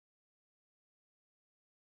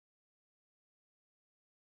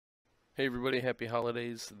Hey everybody, happy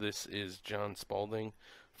holidays. This is John Spalding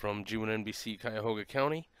from G1NBC Cuyahoga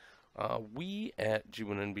County. We at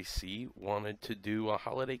G1NBC wanted to do a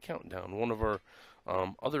holiday countdown. One of our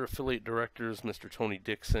other affiliate directors, Mr. Tony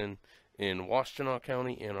Dixon in Washtenaw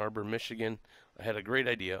County, Ann Arbor, Michigan, had a great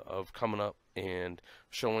idea of coming up and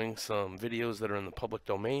showing some videos that are in the public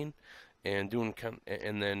domain and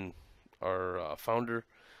then our founder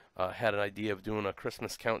had an idea of doing a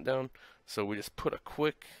Christmas countdown. So we just put a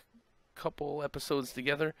quick couple episodes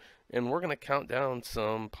together, and we're going to count down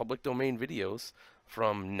some public domain videos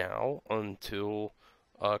from now until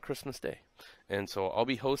Christmas Day. And so I'll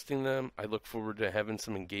be hosting them. I look forward to having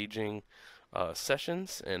some engaging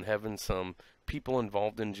sessions and having some people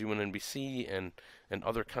involved in G1NBC and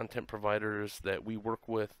other content providers that we work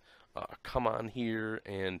with come on here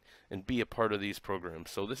and be a part of these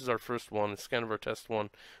programs. So this is our first one. It's kind of our test one.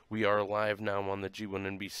 We are live now on the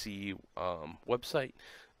G1NBC website.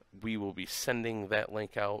 We will be sending that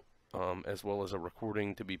link out as well as a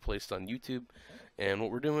recording to be placed on YouTube. And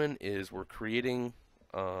what we're doing is we're creating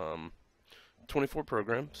 24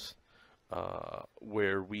 programs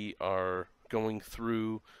where we are going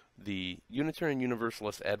through the Unitarian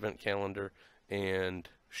Universalist Advent Calendar and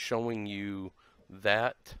showing you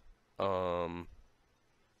that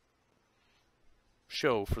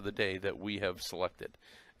show for the day that we have selected.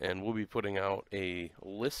 And we'll be putting out a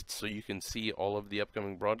list so you can see all of the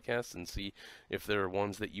upcoming broadcasts and see if there are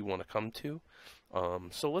ones that you want to come to.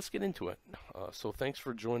 So let's get into it. So thanks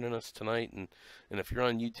for joining us tonight. And if you're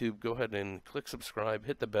on YouTube, go ahead and click subscribe,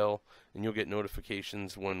 hit the bell, and you'll get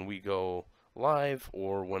notifications when we go live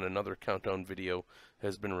or when another countdown video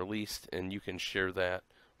has been released, and you can share that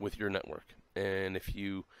with your network. And if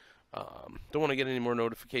you don't want to get any more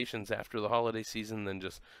notifications after the holiday season, then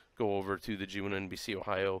just go over to the G1NBC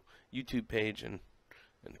Ohio YouTube page and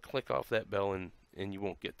click off that bell, and you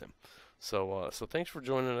won't get them. So thanks for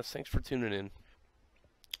joining us. Thanks for tuning in.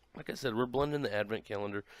 Like I said, we're blending the Advent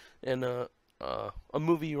calendar and a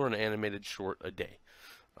movie or an animated short a day.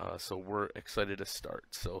 So we're excited to start.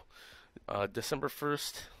 So December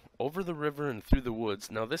 1st, Over the River and Through the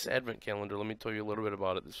Woods. Now this Advent calendar, let me tell you a little bit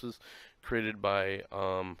about it. This was created by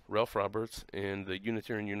Ralph Roberts in the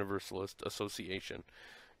Unitarian Universalist Association.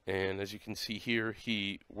 And as you can see here,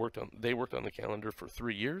 they worked on the calendar for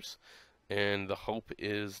 3 years. And the hope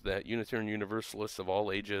is that Unitarian Universalists of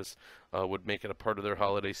all ages would make it a part of their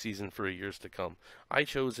holiday season for years to come. I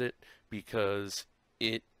chose it because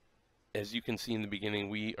as you can see in the beginning,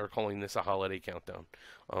 we are calling this a holiday countdown.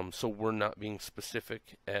 So we're not being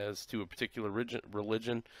specific as to a particular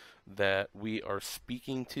religion that we are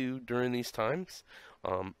speaking to during these times.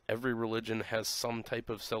 Every religion has some type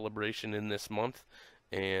of celebration in this month,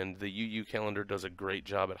 and the UU calendar does a great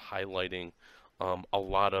job at highlighting a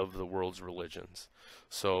lot of the world's religions.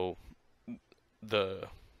 So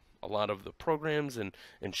a lot of the programs and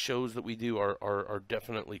shows that we do are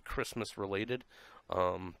definitely Christmas related.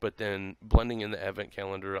 But then blending in the Advent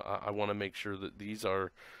calendar, I want to make sure that these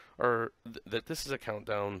that this is a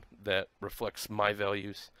countdown that reflects my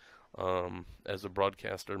values as a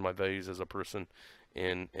broadcaster, my values as a person,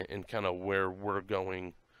 and kind of where we're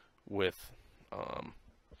going with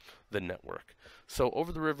the network. So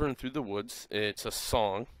Over the River and Through the Woods, it's a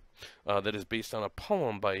song that is based on a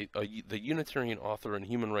poem by the Unitarian author and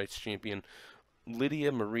human rights champion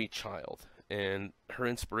Lydia Marie Child. And her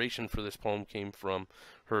inspiration for this poem came from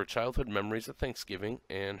her childhood memories of Thanksgiving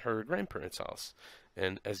and her grandparents' house.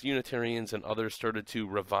 And as Unitarians and others started to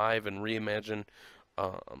revive and reimagine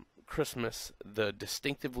Christmas, the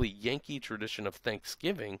distinctively Yankee tradition of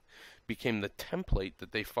Thanksgiving became the template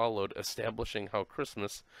that they followed, establishing how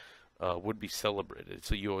Christmas would be celebrated.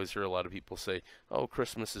 So you always hear a lot of people say, oh,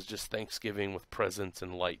 Christmas is just Thanksgiving with presents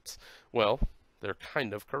and lights. Well, they're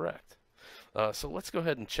kind of correct. So let's go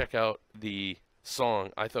ahead and check out the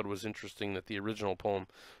song. I thought it was interesting that the original poem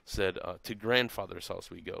said, to grandfather's house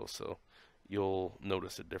we go. So you'll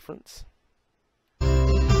notice a difference.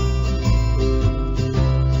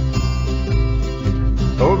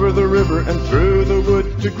 Over the river and through the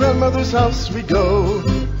wood, to grandmother's house we go.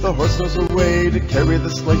 The horse knows a way to carry the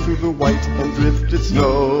sleigh through the white and drifted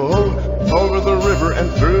snow. Over the river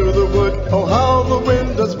and through the wood, oh how the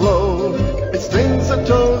wind does blow. It stings the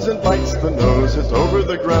toes and bites the nose as over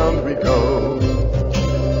the ground we go.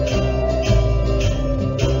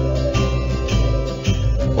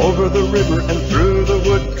 Over the river and through the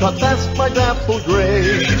wood, caught fast by dapple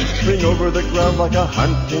gray. Spring over the ground like a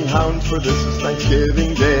hunting hound, for this is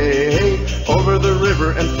Thanksgiving Day. Over the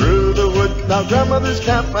river and through the wood, now grandmother's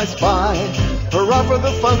cap I spy. Hurrah for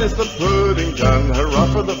the fun is the pudding done, hurrah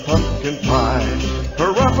for the pumpkin pie.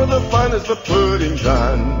 Hurrah for the fun is the pudding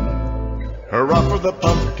done. Hurrah for the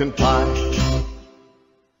pumpkin pie.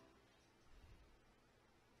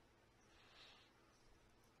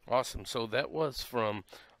 Awesome. So that was from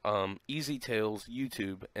Easy Tales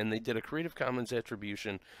YouTube, and they did a Creative Commons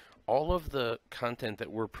attribution. All of the content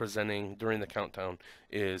that we're presenting during the countdown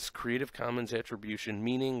is Creative Commons attribution,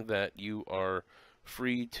 meaning that you are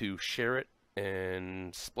free to share it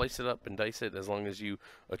and splice it up and dice it as long as you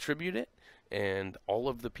attribute it. And all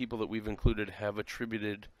of the people that we've included have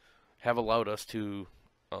allowed us to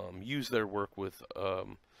use their work with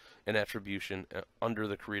an attribution under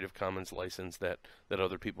the Creative Commons license that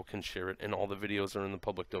other people can share it, and all the videos are in the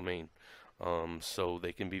public domain. So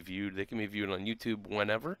they can be viewed. They can be viewed on YouTube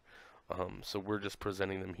whenever. So we're just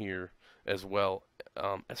presenting them here as well.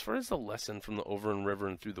 As far as the lesson from the Over and River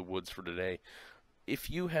and Through the Woods for today, if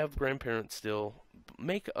you have grandparents still,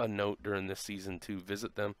 make a note during this season to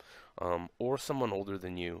visit them, or someone older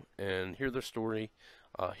than you, and hear their story,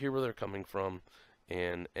 hear where they're coming from,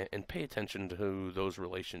 and pay attention to those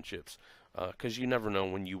relationships, because you never know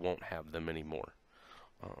when you won't have them anymore.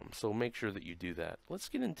 So make sure that you do that. Let's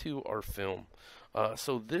get into our film.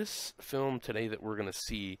 So this film today that we're going to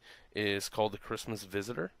see is called The Christmas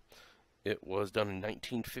Visitor. It was done in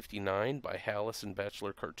 1959 by Halas and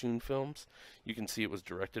Batchelor Cartoon Films. You can see it was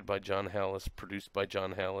directed by John Halas, produced by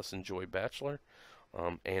John Halas and Joy Batchelor,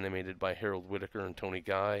 animated by Harold Whitaker and Tony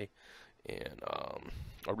Guy, and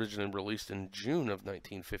originally released in June of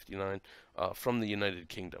 1959 from the United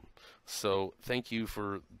Kingdom. So thank you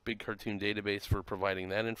for Big Cartoon Database for providing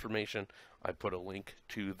that information. I put a link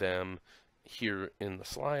to them here in the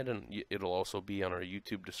slide, and it'll also be on our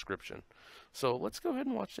YouTube description. So let's go ahead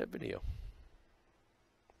and watch that video.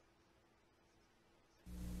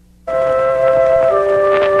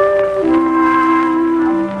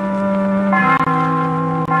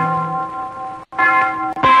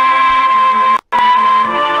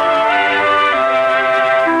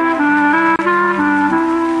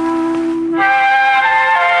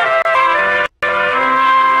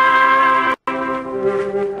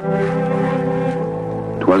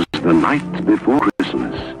 The night before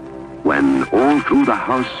Christmas, when all through the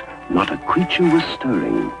house not a creature was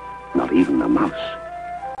stirring, not even a mouse.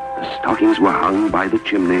 The stockings were hung by the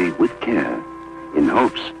chimney with care, in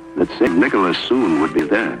hopes that St. Nicholas soon would be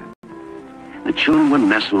there. The children were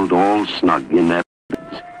nestled all snug in their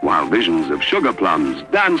beds, while visions of sugar plums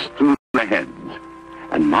danced through their heads.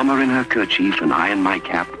 And Mama in her kerchief and I in my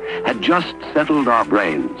cap had just settled our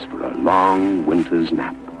brains for a long winter's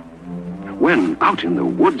nap. When, out in the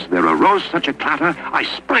woods, there arose such a clatter, I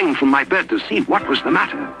sprang from my bed to see what was the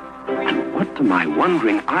matter. And what to my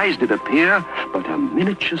wondering eyes did appear but a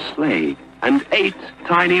miniature sleigh and 8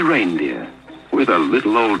 tiny reindeer. With a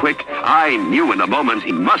little old quick, I knew in a moment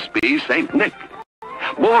he must be St. Nick.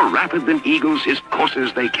 More rapid than eagles his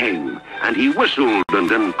coursers they came, and he whistled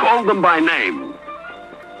and called them by name.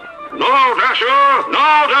 No Dasher,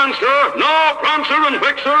 no Dancer, no Prancer and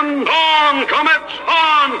Vixen, on Comet,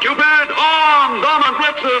 on Cupid, on Dom and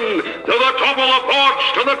Blitzen, to the top of the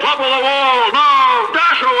porch, to the top of the wall, now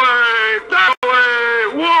dash away,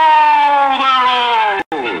 whoa, they're all!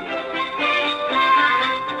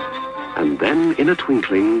 And then, in a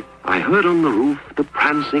twinkling, I heard on the roof the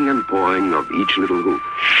prancing and pawing of each little hoof.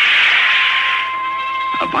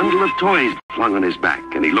 A bundle of toys flung on his back,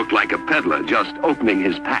 and he looked like a peddler just opening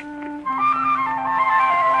his pack.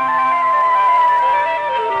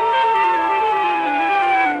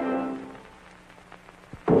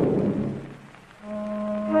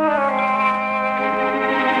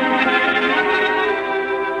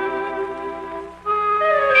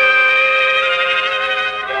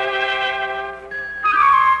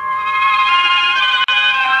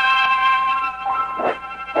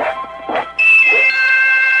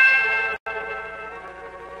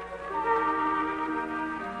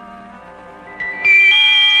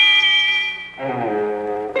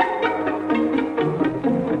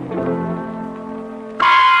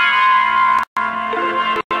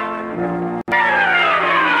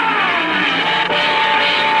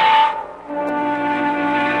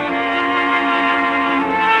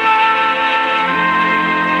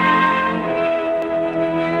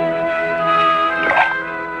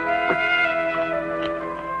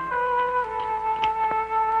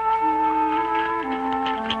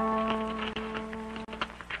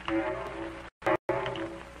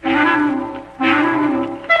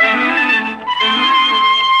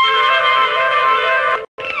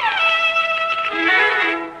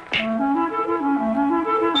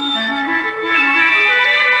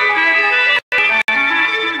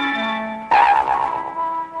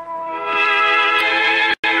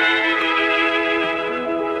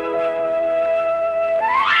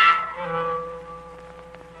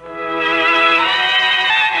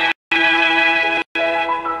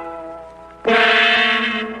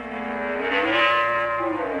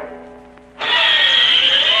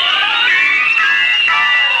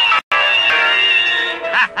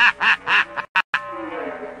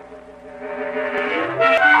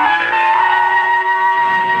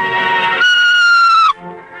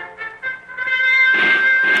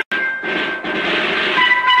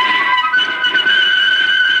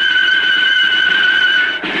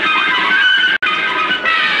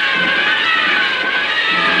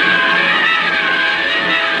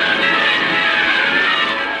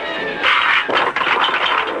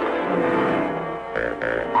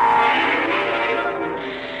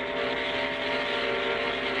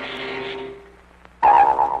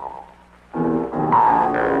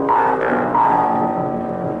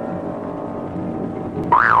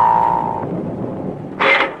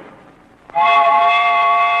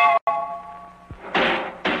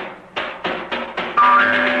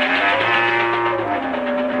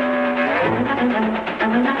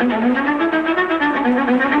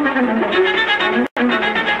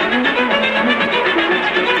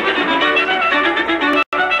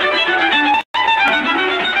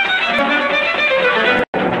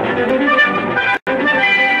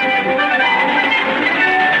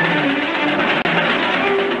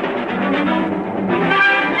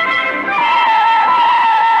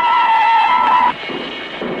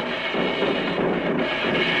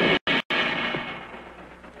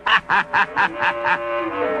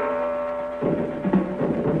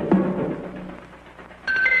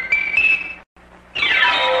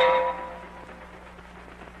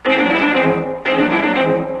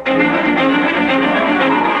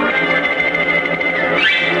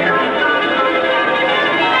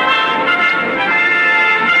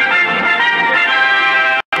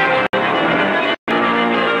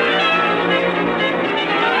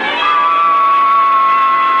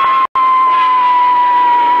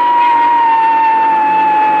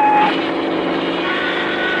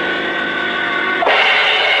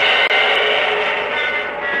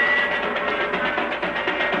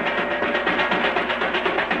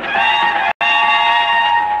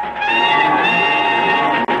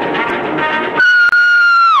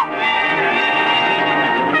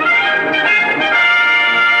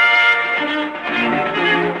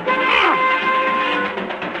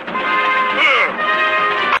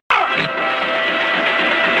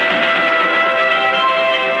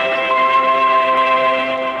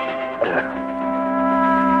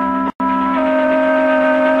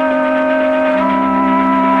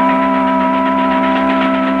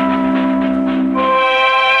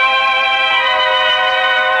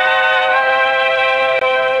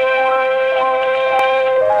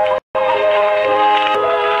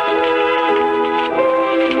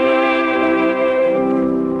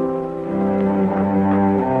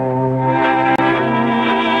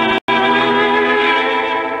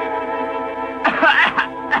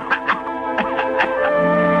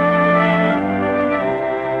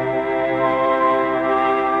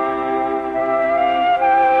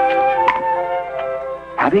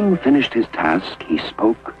 Having finished his task, he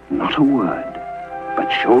spoke not a word, but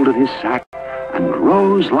shouldered his sack and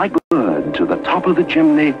rose like a bird to the top of the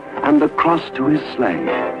chimney and across to his sleigh.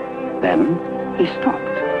 Then he stopped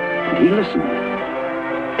and he listened.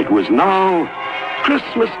 It was now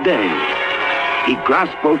Christmas Day. He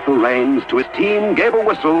grasped both the reins to his team, gave a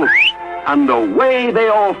whistle, and away they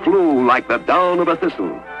all flew like the down of a thistle.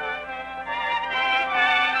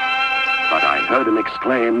 But I heard him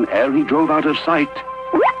exclaim ere he drove out of sight,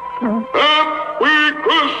 Happy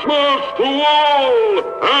Christmas to all,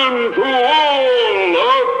 and to all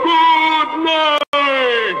a good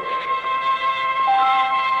night!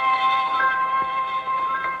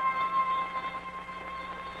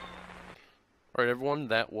 All right, everyone,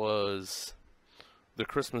 that was The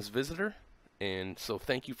Christmas Visitor, and so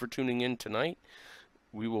thank you for tuning in tonight.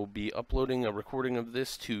 We will be uploading a recording of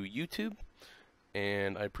this to YouTube,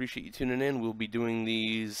 and I appreciate you tuning in. We'll be doing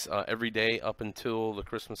these every day up until the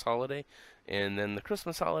Christmas holiday, and then the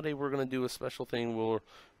Christmas holiday we're going to do a special thing.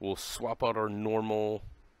 We'll swap out our normal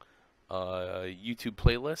YouTube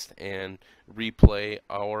playlist and replay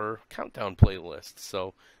our countdown playlist.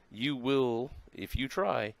 So you will, if you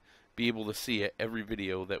try, be able to see every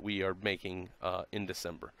video that we are making in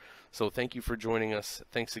December. So thank you for joining us.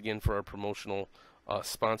 Thanks again for our promotional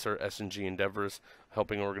sponsor, S&G Endeavors,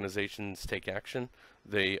 helping organizations take action.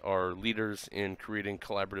 They are leaders in creating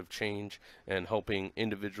collaborative change and helping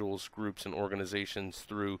individuals, groups, and organizations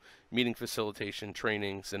through meeting facilitation,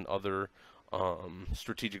 trainings, and other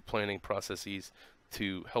strategic planning processes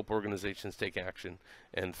to help organizations take action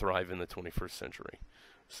and thrive in the 21st century.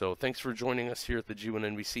 So thanks for joining us here at the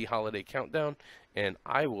G1NBC Holiday Countdown, and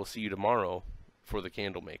I will see you tomorrow for the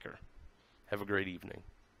Candle Maker. Have a great evening.